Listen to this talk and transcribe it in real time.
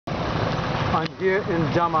I'm here in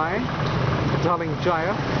Damai, Petaling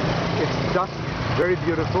Jaya. It's dusk, very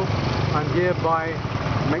beautiful. I'm here by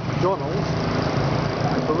MacDonald's.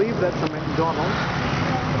 I believe that's a MacDonald's.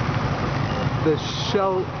 The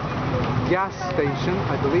Shell gas station,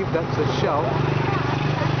 I believe that's a Shell.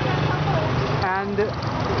 And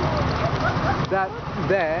that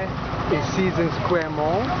there is Season Square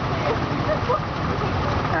Mall.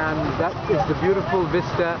 And that is the beautiful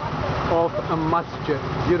vista of a masjid.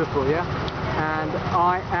 Beautiful, yeah? And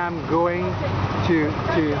I am going to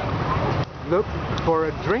look for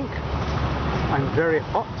a drink. I'm very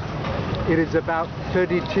hot. It is about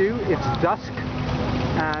 32, it's dusk,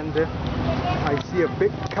 and I see a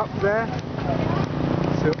big cup there.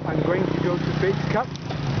 So I'm going to go to Big Cup,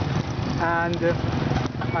 and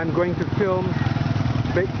I'm going to film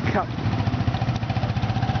Big Cup.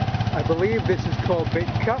 I believe this is called Big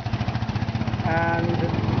Cup, and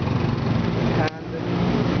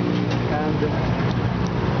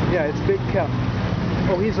yeah, it's Big Cup.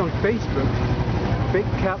 Oh, he's on Facebook. Big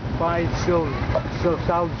Cup by Si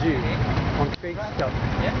Salju on Facebook.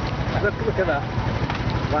 Look at that.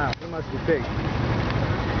 Wow, he must be big.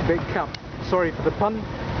 Big Cup. Sorry for the pun.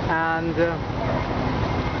 And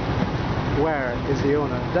where is the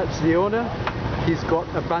owner? That's the owner. He's got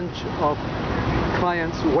a bunch of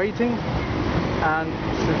clients waiting. And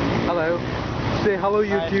hello. Say hello,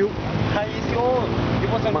 YouTube. Hi, is your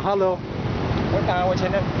Mahalo. What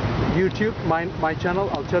channel? YouTube, my channel.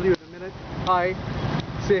 I'll tell you in a minute. Hi.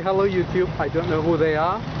 Say hello, YouTube. I don't know who they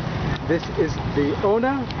are. This is the owner.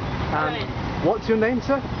 And Hi. What's your name,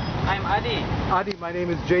 sir? I'm Adie. Adie, my name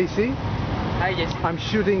is JC. Hi, JC. I'm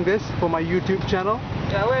shooting this for my YouTube channel.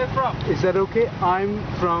 Yeah, where are you from? Is that okay? I'm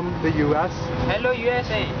from the US. Hello,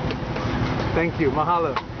 USA. Thank you.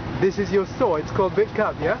 Mahalo. This is your store. It's called Big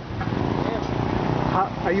Cup, yeah?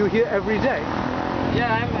 Yes. Are you here every day?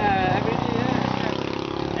 Yeah, I'm every day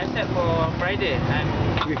except for Friday.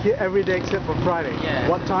 You're here every day except for Friday? Yeah.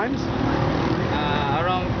 What times?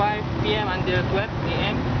 Around 5 p.m. until 12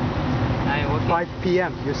 a.m. I'm working. 5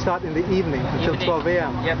 p.m. You start in the evening until 12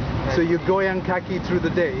 a.m. Yep. So you goyang kaki through the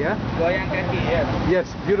day, yeah? Goyang kaki, yes.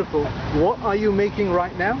 Yes, beautiful. What are you making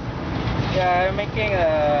right now? Yeah, I'm making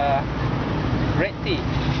red tea.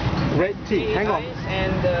 Red tea. Hang on. Ice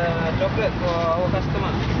and chocolate for our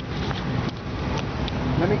customer.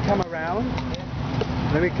 Let me come around.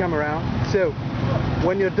 Let me come around. So,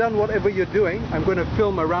 when you're done whatever you're doing, I'm going to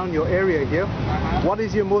film around your area here. What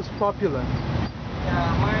is your most popular?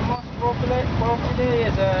 Yeah, my most popular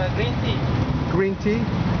is green tea. Green tea?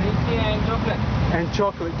 Green tea and chocolate. And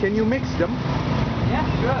chocolate. Can you mix them? Yeah,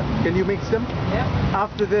 sure. Can you mix them? Yeah.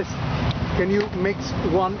 After this, can you mix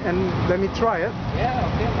one and let me try it? Yeah,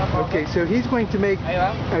 okay, no problem. Okay, so he's going to make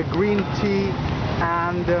a green tea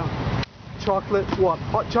and chocolate, what?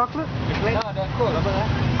 Hot chocolate? No, that's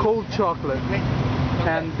cool. Cold chocolate.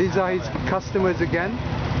 And these are his customers again,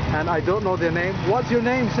 and I don't know their name. What's your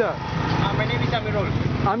name, sir? My name is Aril.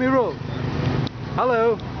 Amirul.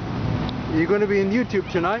 Hello. You're going to be in YouTube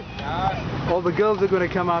tonight. Yeah. All the girls are going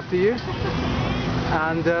to come after you,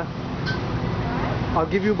 and I'll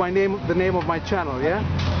give you the name of my channel. Yeah.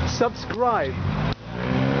 Subscribe.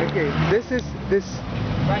 Okay. This is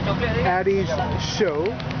Adie's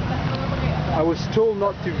show. I was told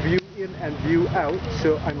not to view in and view out,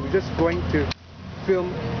 so I'm just going to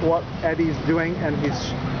film what Adie's doing and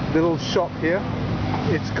his little shop here.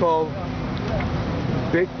 It's called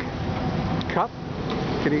Big Cup.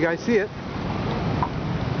 Can you guys see it?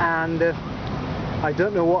 And I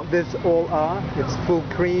don't know what this all are. It's full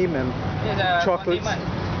cream and chocolates.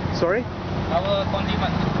 Condiment. Sorry? Our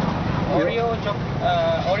condiment.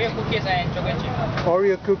 Oreo cookies and chocolate chip.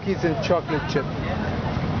 Oreo cookies and chocolate chip.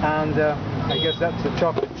 And I guess that's a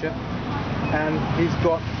chocolate chip. And he's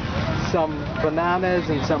got some bananas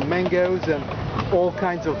and some mangoes and all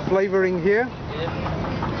kinds of flavoring here.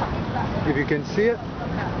 If you can see it.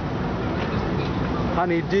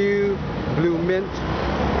 Honeydew, blue mint,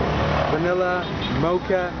 vanilla,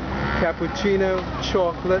 mocha, cappuccino,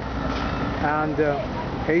 chocolate, and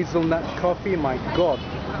hazelnut coffee. My God.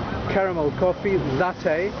 Caramel coffee,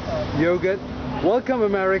 latte, yogurt. Welcome,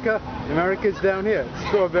 America. America's down here.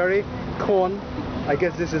 Strawberry, corn. I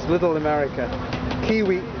guess this is Little America.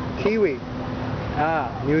 Kiwi.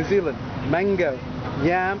 New Zealand. Mango.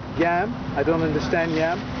 Yam. I don't understand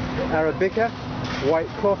yam. Arabica. White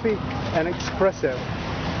coffee. And espresso.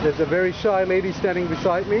 There's a very shy lady standing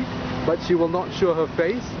beside me, but she will not show her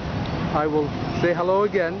face. I will say hello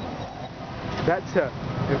again. That's her.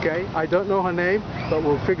 Okay? I don't know her name, but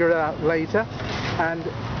we'll figure it out later. And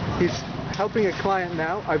he's helping a client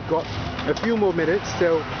now. I've got a few more minutes,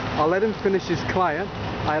 so I'll let him finish his client.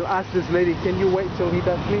 I'll ask this lady, can you wait till he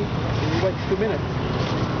does me? Can you wait 2 minutes?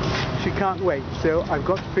 She can't wait, so I've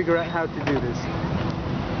got to figure out how to do this.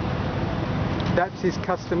 That's his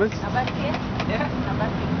customers.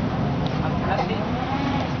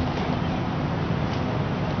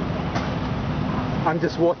 I'm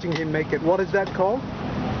just watching him make it. What is that called?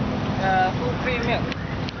 Full cream milk.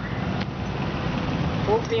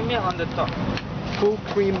 Full cream milk on the top. Full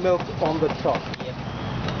cream milk on the top. Yeah.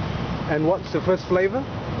 And what's the first flavor?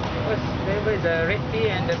 First flavor is red tea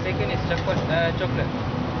and the second is chocolate.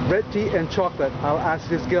 Red tea and chocolate. I'll ask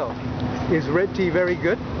this girl. Is red tea very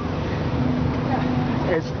good?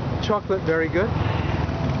 Is chocolate very good?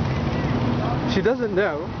 She doesn't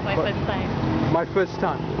know. My first time. My first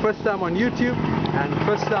time. First time on YouTube and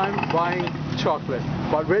first time buying chocolate.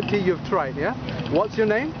 But red tea you've tried, yeah? What's your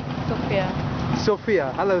name? Sophia.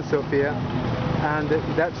 Sophia. Hello, Sophia. And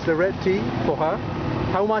that's the red tea for her.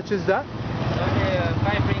 How much is that? Okay,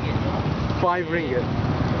 5 ringgit. 5 ringgit.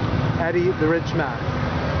 Adie, the rich man.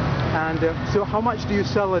 And so how much do you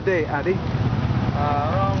sell a day, Adie?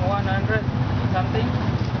 Around 100 something.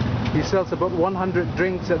 He sells about 100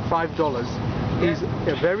 drinks at $5. He's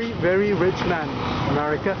a very, very rich man,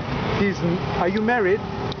 America. Are you married?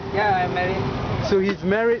 Yeah, I'm married. So he's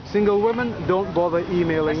married, single woman. Don't bother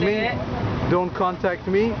emailing me. Don't contact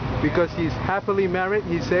me because he's happily married.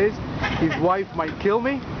 He says his wife might kill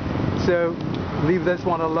me. So leave this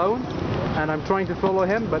one alone. And I'm trying to follow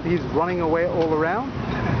him, but he's running away all around.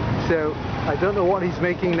 So I don't know what he's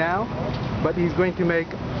making now, but he's going to make.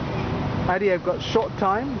 Adie, I've got short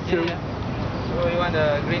time. So So you want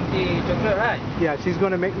a green tea chocolate, right? yeah, she's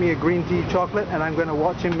going to make me a green tea chocolate, and I'm going to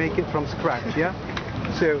watch him make it from scratch. Yeah.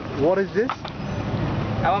 So what is this?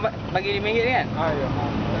 Abang bagi RM5 kan? Ya.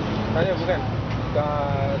 Saya bukan.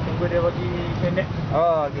 Tunggu dia bagi pendek.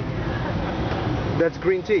 Oh, okay. That's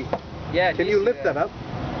green tea. Yeah. Can you lift that up?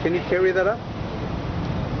 Can you carry that up?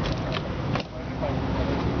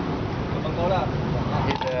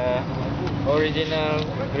 It's original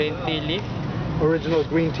green tea leaf. Original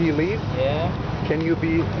green tea leaf. Yeah. Can you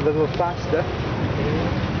be a little faster?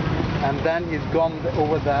 And then he's gone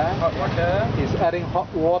over there. Hot water. He's adding hot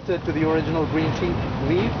water to the original green tea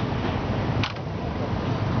leaf.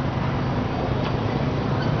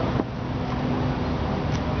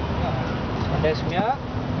 Condensed milk.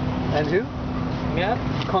 And who? Milk.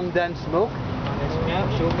 Condensed milk. Condensed milk.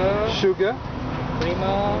 Sugar. Sugar.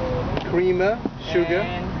 Creamer. Sugar.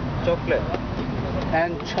 And chocolate.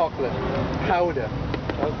 And chocolate. Powder.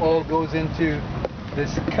 All goes into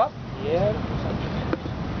this cup. Yeah.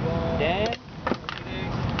 Then.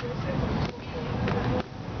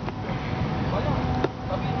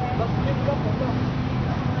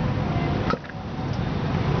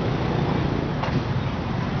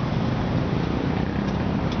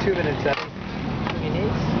 2 minutes, Adie. 2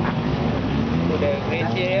 minutes. Put the green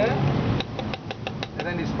tea here. And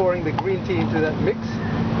then he's pouring the green tea into that mix.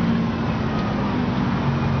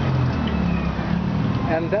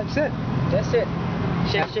 And that's it. That's it.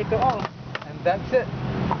 Shake it all. And that's it.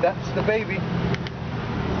 That's the baby.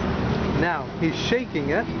 Now he's shaking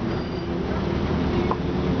it.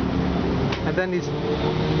 And then he's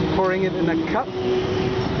pouring it in a cup.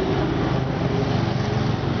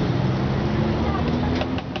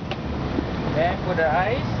 Then put the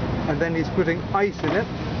ice. And then he's putting ice in it.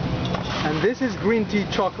 And this is green tea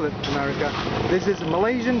chocolate, America. This is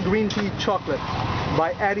Malaysian green tea chocolate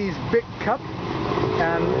by Adie's Big Cup.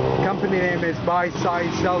 And company name is by Si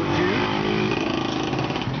Salju.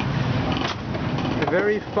 A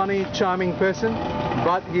very funny, charming person,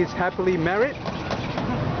 but he's happily married.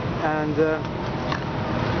 And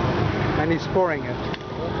he's pouring it.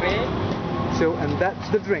 Okay. So, and that's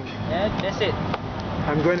the drink. Yeah, that's it.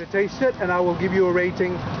 I'm going to taste it, and I will give you a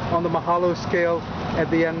rating on the Mahalo scale at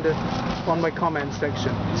the end on my comment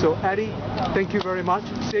section. So, Adie, thank you very much.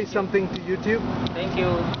 Say something to YouTube. Thank you.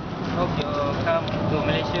 Hope you come to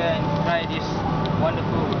Malaysia and try this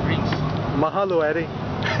wonderful drinks. Mahalo, Adie.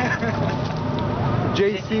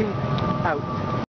 JC out.